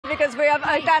because we have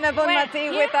Aitana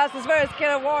Bonmatí with us, as well as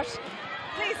Kiera Walsh.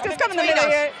 Please, just come in the middle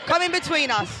here. Come in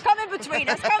between us. Come in between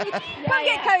us. Come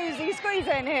get cozy, squeeze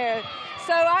in here.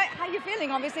 So how are you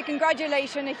feeling? Obviously,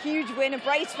 congratulations, a huge win, a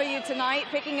brace for you tonight,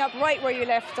 picking up right where you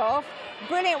left off.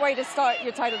 Brilliant way to start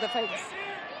your title defence.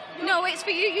 No, it's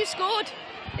for you. You scored.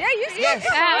 Yeah, you scored.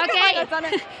 Yes. Okay.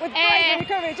 With pride and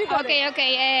courage, you got it.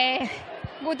 Okay.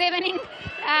 Good evening.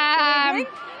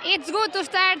 It's good to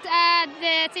start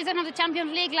the season of the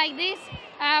Champions League like this,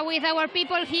 with our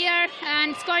people here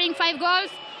and scoring 5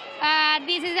 goals.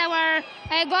 This is our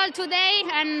goal today,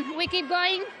 and we keep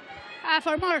going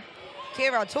for more.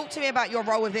 Kiera, talk to me about your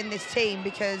role within this team,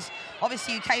 because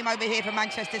obviously you came over here from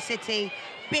Manchester City,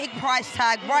 big price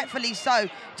tag, rightfully so.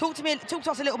 Talk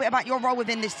to us a little bit about your role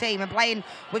within this team and playing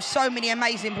with so many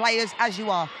amazing players as you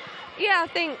are. Yeah, I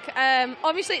think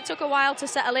obviously it took a while to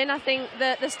settle in. I think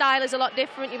the style is a lot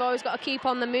different. You've always got to keep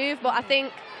on the move, but I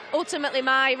think ultimately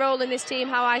my role in this team,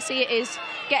 how I see it, is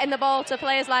getting the ball to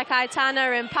players like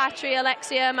Aitana and Patri,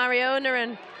 Alexia,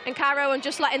 Mariona and Caro, and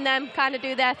just letting them kind of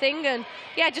do their thing, and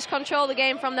yeah, just control the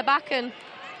game from the back and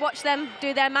watch them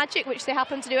do their magic, which they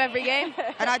happen to do every game.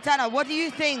 And Aitana, what do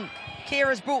you think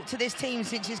Kiera's brought to this team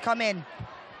since she's come in?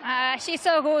 She's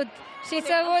so good. She's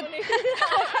so good.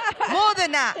 More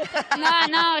than that.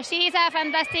 No, she's a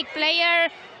fantastic player,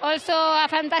 also a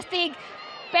fantastic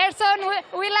person.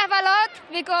 We laugh a lot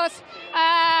because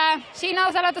she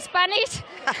knows a lot of Spanish.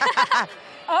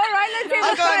 All right, let's hear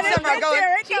the Spanish. Come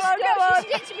on.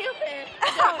 She's ditching me up here.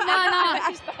 No.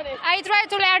 I try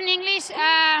to learn English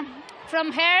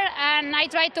from her, and I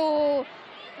try to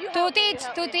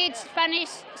teach Spanish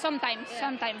sometimes,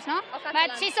 no?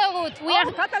 But she's so good.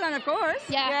 Catalan, of course.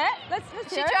 Yeah. Let's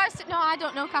She tries to. No, I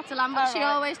don't know Catalan, but she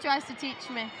always tries to teach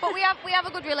me. But we have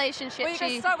a good relationship. Well, you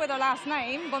can start with her last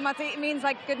name. Bonmatí means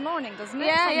like good morning, doesn't it?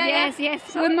 Yeah.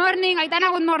 Yes. Good morning,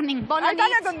 Aitana. Good morning.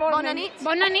 Aitana, good morning.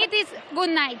 Bonanit is good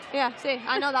night. Yeah, see,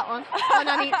 I know that one.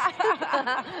 Bonanit.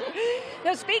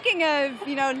 Now, speaking of,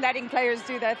 letting players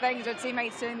do their things or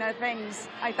teammates doing their things,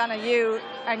 Aitana, you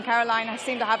and Caroline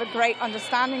seem to have a great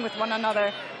understanding with one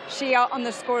another. She out on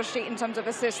the score sheet in terms of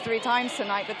assists 3 times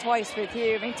tonight, but twice with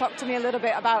you. Talk to me a little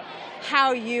bit about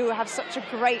how you have such a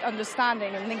great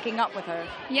understanding and linking up with her.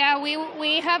 Yeah,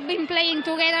 we have been playing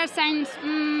together since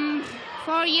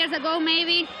 4 years ago,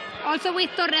 maybe. Also with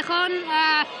Torrejón,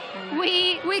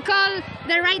 we call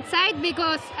the right side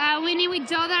because we knew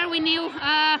each other, we knew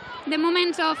the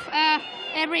moments of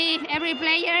every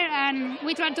player, and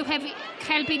we try to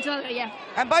help each other, yeah.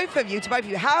 And to both of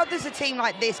you, how does a team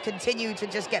like this continue to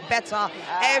just get better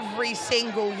every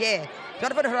single year?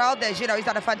 Jonathan Heraldez, he's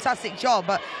done a fantastic job,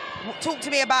 but talk to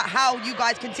me about how you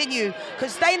guys continue,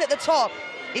 because staying at the top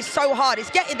is so hard. It's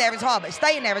getting there is hard, but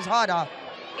staying there is harder.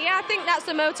 Yeah, I think that's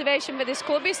the motivation for this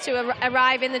club, is to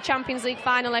arrive in the Champions League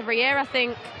final every year. I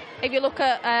think if you look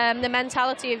at the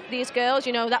mentality of these girls,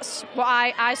 that's what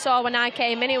I saw when I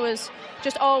came in. It was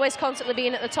just always constantly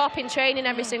being at the top in training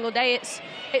every single day. It's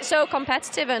so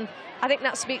competitive, and I think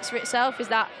that speaks for itself, is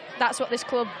that's what this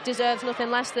club deserves,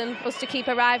 nothing less than us to keep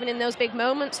arriving in those big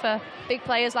moments for big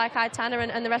players like Aitana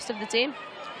and the rest of the team.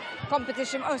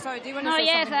 Competition. Oh, sorry, do you want to say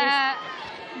something? Yes,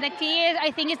 the key,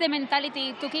 I think, is the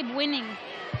mentality to keep winning.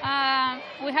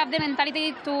 We have the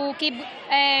mentality to keep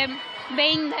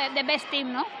being the best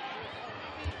team, no?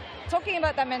 Talking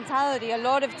about that mentality, a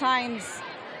lot of times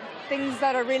things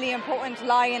that are really important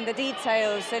lie in the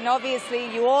details, and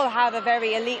obviously you all have a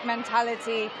very elite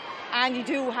mentality, and you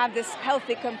do have this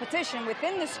healthy competition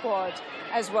within the squad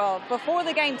as well. Before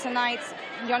the game tonight,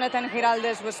 Jonathan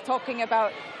Heraldez was talking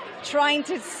about trying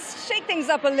to shake things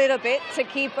up a little bit to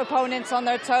keep opponents on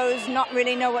their toes, not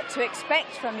really know what to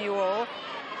expect from you all.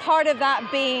 Part of that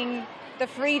being the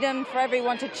freedom for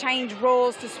everyone to change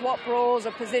roles, to swap roles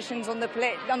or positions on the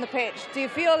pitch. Do you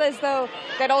feel as though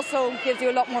that also gives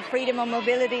you a lot more freedom and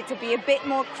mobility to be a bit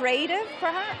more creative,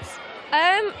 perhaps?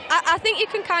 I think you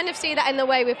can kind of see that in the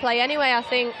way we play anyway. I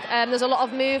think there's a lot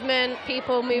of movement,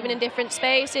 people moving in different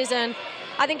spaces, and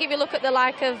I think if you look at the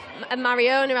like of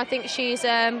Mariona, I think she's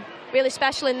really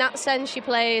special in that sense. She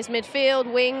plays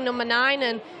midfield, wing, number 9,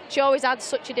 and she always adds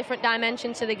such a different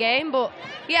dimension to the game. But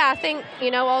yeah, I think,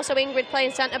 also Ingrid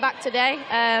playing centre-back today,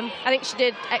 I think she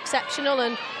did exceptional,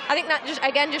 and I think that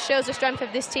just shows the strength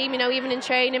of this team, even in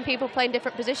training, people playing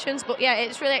different positions. But yeah,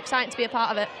 it's really exciting to be a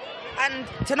part of it. And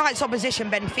tonight's opposition,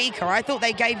 Benfica, I thought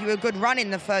they gave you a good run in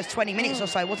the first 20 minutes or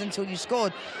so. It wasn't until you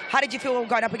scored. How did you feel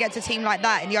going up against a team like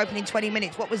that in the opening 20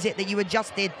 minutes? What was it that you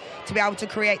adjusted to be able to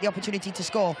create the opportunity to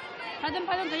score? Pardon,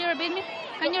 can you repeat me?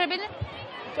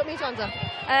 want me to answer?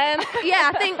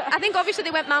 Yeah, I think obviously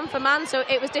they went man for man, so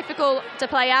it was difficult to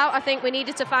play out. I think we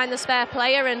needed to find the spare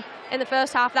player, and in the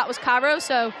first half that was Caro,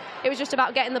 so it was just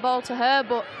about getting the ball to her.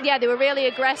 But yeah, they were really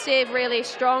aggressive, really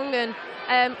strong, and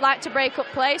liked to break up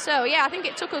play. So yeah, I think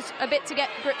it took us a bit to get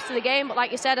grips to the game, but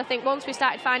like you said, I think once we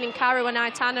started finding Caro and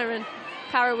Aitana, and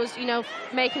Kiera was,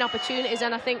 making opportunities,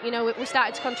 and I think, we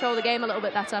started to control the game a little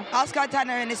bit better. Ask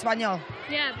Aitana in Espanol.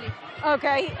 Yeah, please.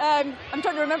 Okay, I'm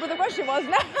trying to remember the question was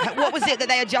now. What was it that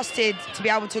they adjusted to be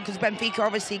able to, because Benfica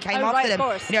obviously came after them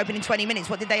in the opening 20 minutes.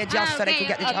 What did they adjust so they could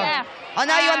get the chance? Oh,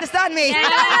 now you understand me.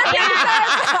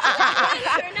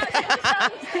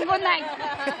 Good night.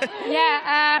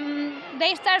 Yeah,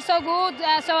 they start so good,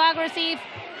 so aggressive,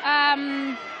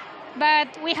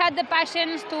 but we had the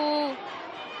patience to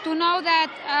know that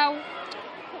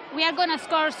we are going to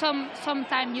score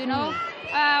sometime,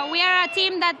 We are a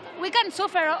team that we can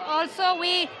suffer also.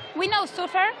 We know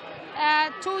suffer.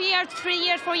 2 years, 3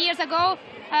 years, 4 years ago,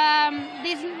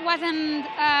 this wasn't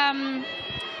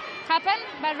happen,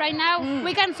 but right now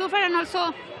we can suffer and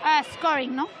also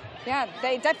scoring, no? Yeah,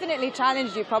 they definitely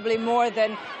challenged you probably more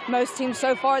than most teams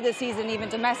so far this season, even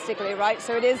domestically, right?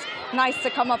 So it is nice to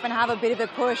come up and have a bit of a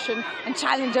push and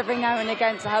challenge every now and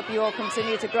again to help you all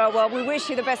continue to grow. Well, we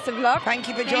wish you the best of luck. Thank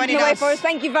you for joining us.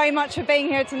 Thank you very much for being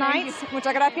here tonight.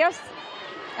 Muchas gracias.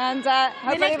 And the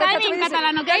next time in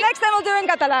Catalan, okay? The next time we'll do in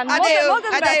Catalan. Adeu. Moltes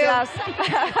gràcies.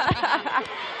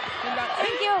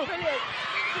 Thank you.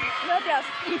 Gracias.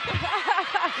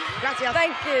 Gracias.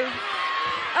 Thank you.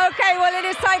 Okay, well, it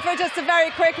is time for just a very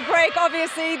quick break.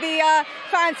 Obviously, the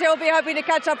fans here will be hoping to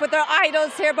catch up with their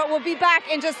idols here, but we'll be back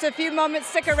in just a few moments.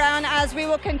 Stick around as we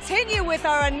will continue with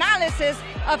our analysis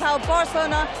of how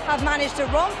Barcelona have managed to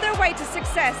romp their way to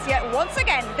success yet once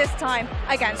again, this time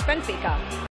against Benfica.